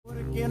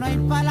Que no hay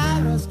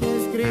palabras que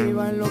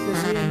describan lo que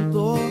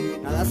siento,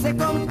 nada se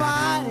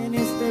compara en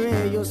este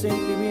bello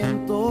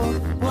sentimiento,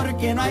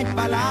 porque no hay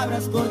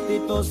palabras,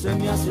 cortito se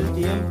me hace el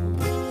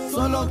tiempo,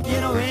 solo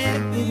quiero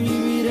verte y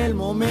vivir el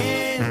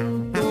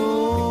momento.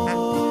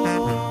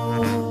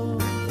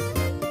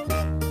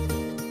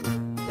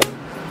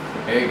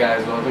 Hey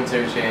guys, welcome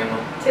to our channel.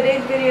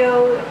 Today's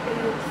video is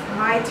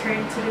my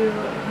turn to do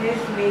his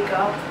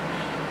makeup,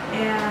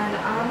 and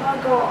I'm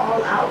gonna go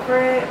all out for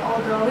it,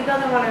 although he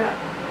doesn't want to.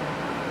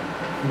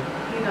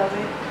 He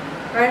doesn't.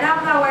 Right now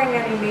I'm not wearing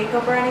any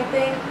makeup or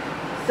anything,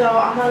 so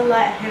I'm gonna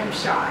let him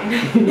shine.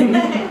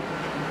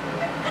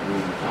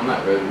 I'm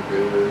not ready for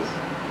this.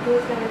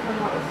 This is gonna come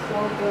out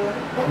so good.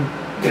 Oh.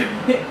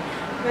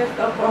 Messed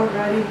up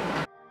already.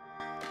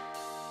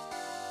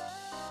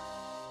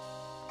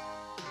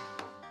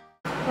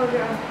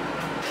 Okay.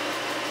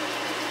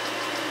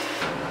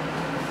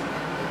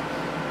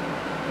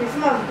 It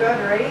smells good,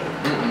 right?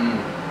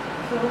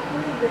 So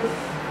hopefully this.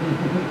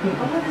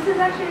 Oh, this is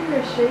actually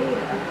your shade,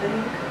 I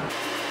think.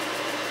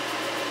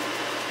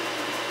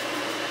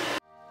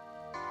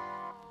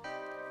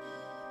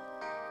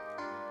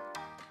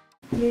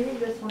 Maybe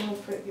this one will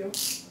fit you.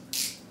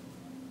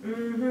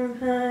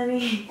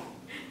 Honey.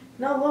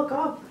 No, look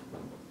up.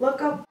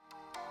 Look up.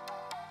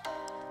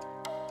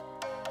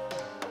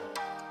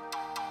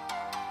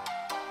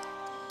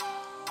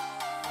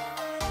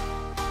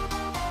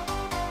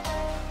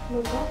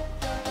 Look up.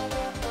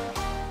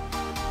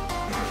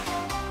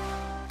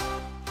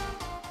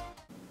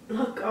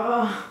 Look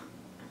up.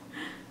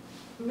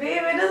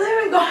 Babe, it doesn't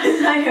even go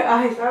inside your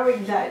eyes. I'm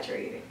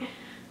exaggerating.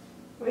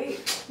 Wait.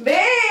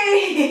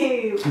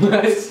 Babe! Look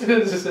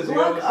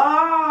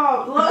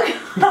up! Look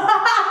up!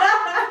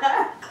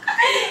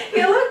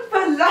 You look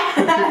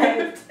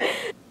possessed!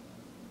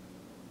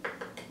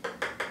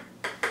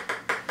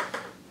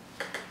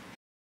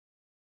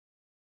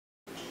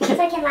 So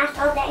it can last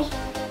all day.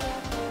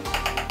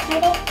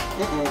 Maybe?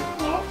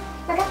 Yeah?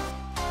 Look up.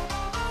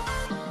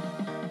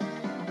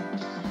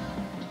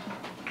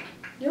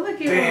 You look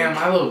Damn, I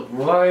look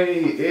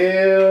white.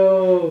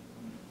 Ew.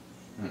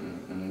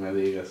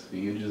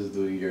 You just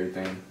do your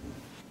thing.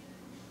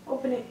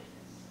 Open it.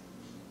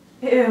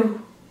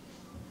 Ew.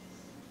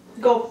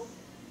 Go.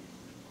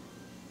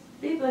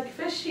 Be like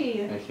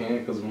fishy. I can't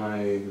because my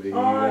video.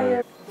 Oh,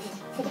 yeah.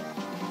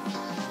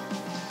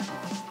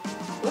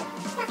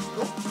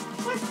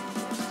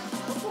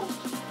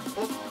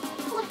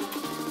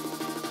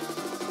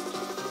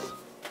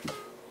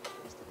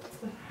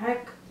 The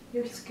heck?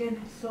 Your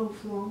skin is so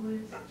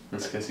flawless.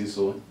 It's because you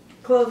saw.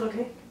 Close,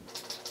 okay?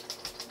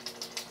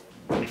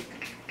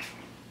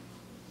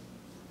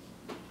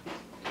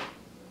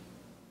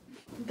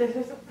 This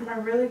is my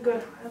really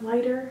good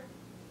highlighter.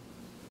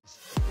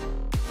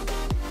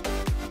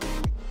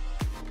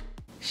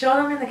 Show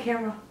them in the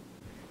camera.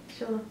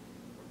 Show them.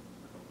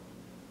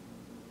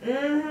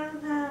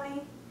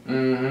 Honey.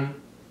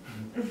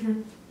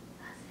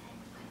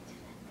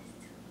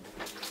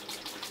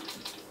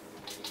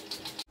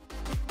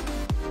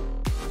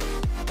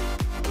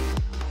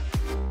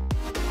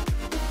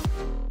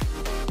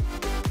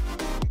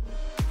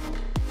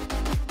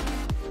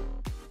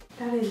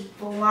 That is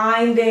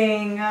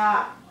blinding.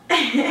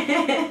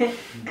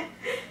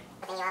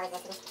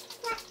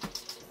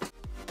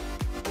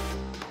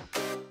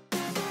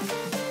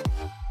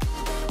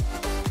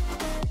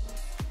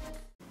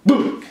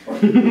 Oh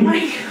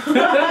my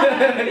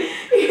god!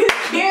 You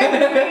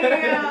scared me!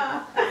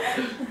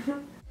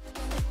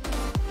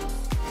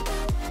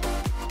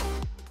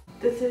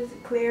 This is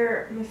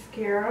clear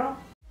mascara.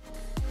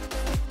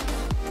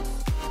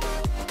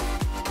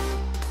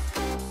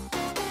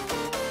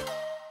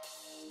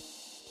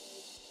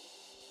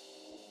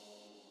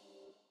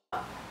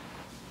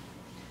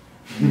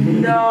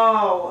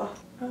 No!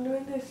 I'm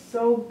doing this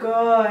so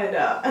good.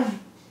 I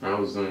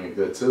was doing it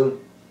good too.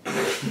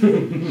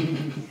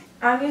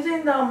 I'm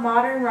using the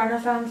Modern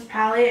Renaissance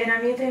palette and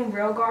I'm using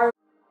Real Garb.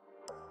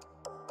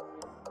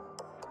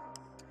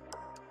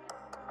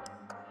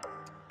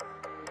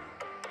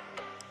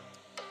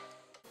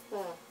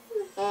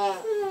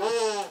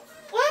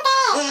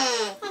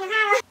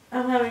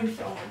 I'm having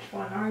so much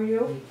fun, are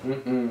you?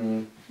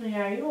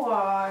 Yeah, you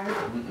are.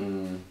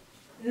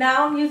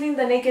 Now I'm using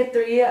the Naked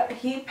 3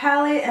 Heat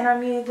palette and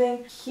I'm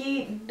using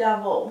Heat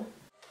Devil.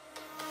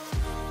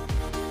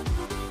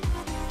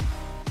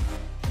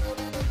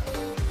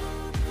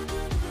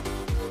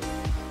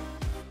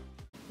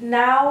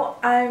 Now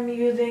I'm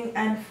using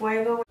En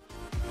Fuego.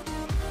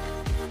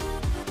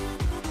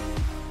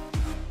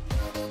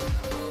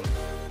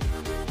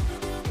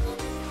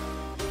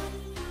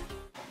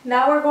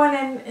 Now we're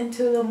going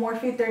into the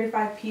Morphe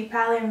 35P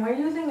palette and we're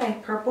using a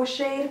purple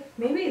shade.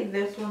 Maybe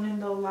this one in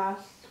the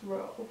last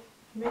row.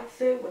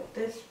 Mix it with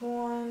this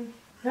one.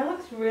 That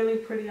looks really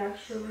pretty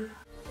actually.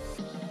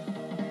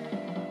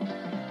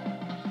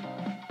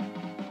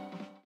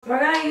 We're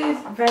gonna use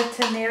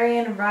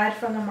Veterinarian Red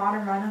from the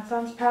Modern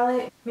Renaissance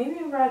palette.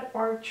 Maybe Red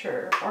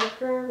Archer,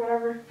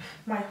 whatever,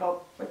 might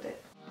help with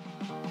it.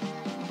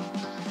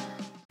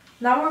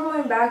 Now we're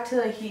going back to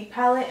the Heat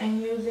palette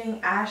and using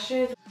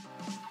Ashes.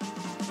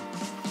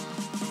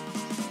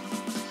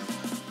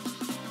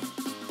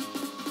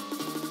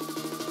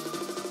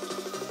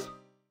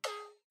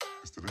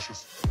 It's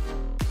delicious.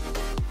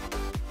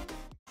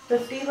 The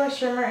Stila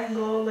Shimmer and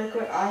Glow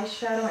Liquid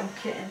Eyeshadow and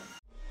Kitten.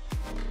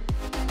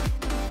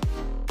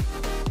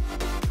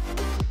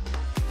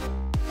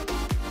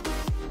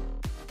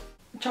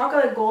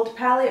 Chocolate Gold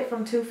palette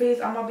from Too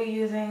Faced. I'm gonna be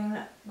using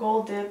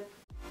Gold Dip.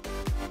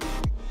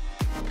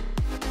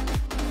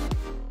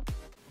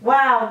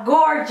 Wow,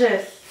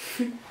 gorgeous!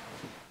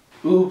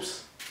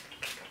 Oops.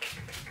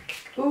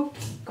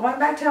 Oops. Going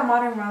back to a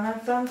Modern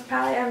Renaissance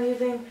palette, I'm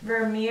using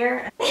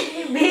Vermeer.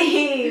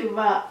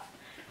 Viva!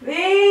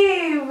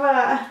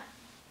 Viva!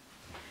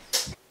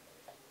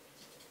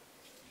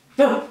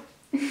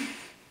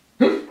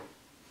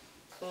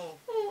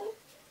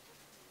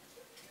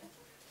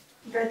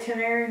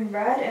 Veterinarian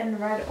Red and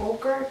Red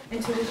Ochre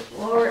into the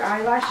lower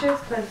eyelashes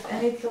because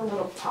it needs a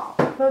little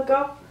pop. Hook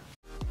up.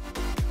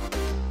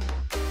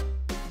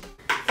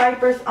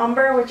 Cypress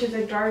Umber, which is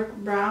a dark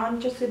brown,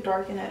 just to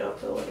darken it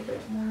up a little bit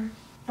more.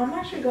 I'm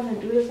actually going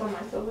to do this on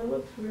myself. It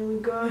looks really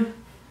good.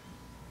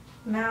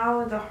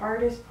 Now the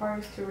hardest part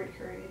is to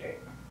recreate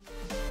it.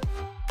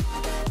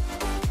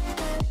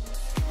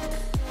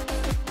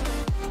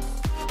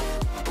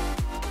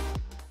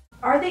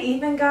 Are they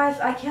even,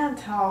 guys? I can't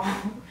tell.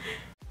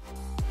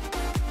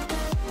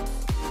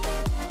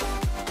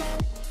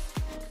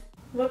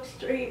 Look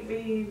straight,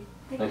 babe.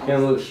 I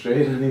can't look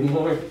straight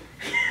anymore.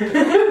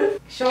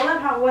 Show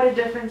them what a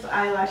difference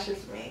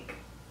eyelashes make.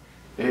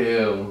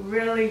 Ew.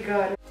 Really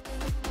good.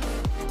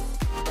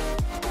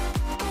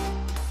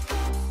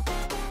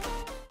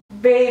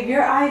 Babe,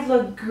 your eyes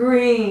look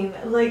green.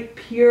 Like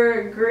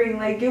pure green.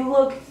 Like you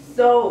look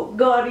so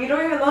good. You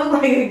don't even look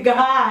like a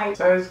guy.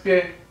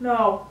 Sasuke.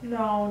 No.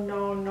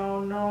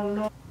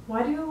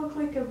 Why do you look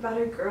like a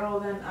better girl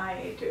than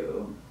I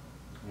do?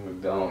 You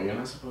don't. You're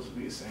not supposed to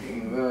be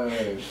saying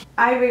that.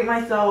 I rate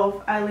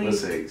myself at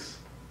least. Mistakes.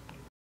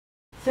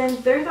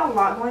 Since there's a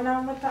lot going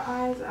on with the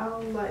eyes,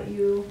 I'll let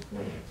you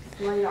like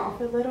slide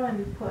off a little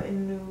and put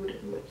in nude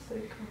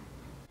lipstick.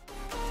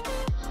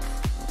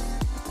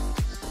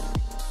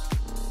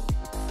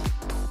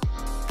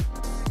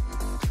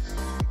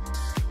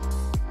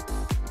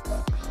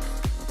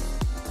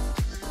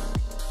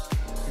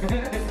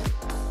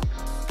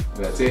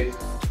 That's it.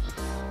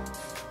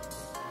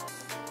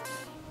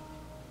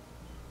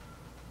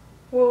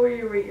 What would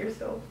you rate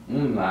yourself?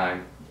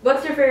 9.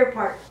 What's your favorite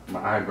part?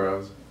 My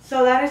eyebrows.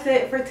 So that is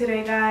it for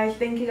today, guys.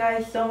 Thank you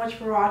guys so much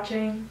for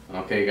watching.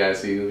 Okay, guys.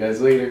 See you guys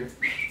later.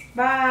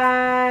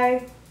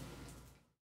 Bye.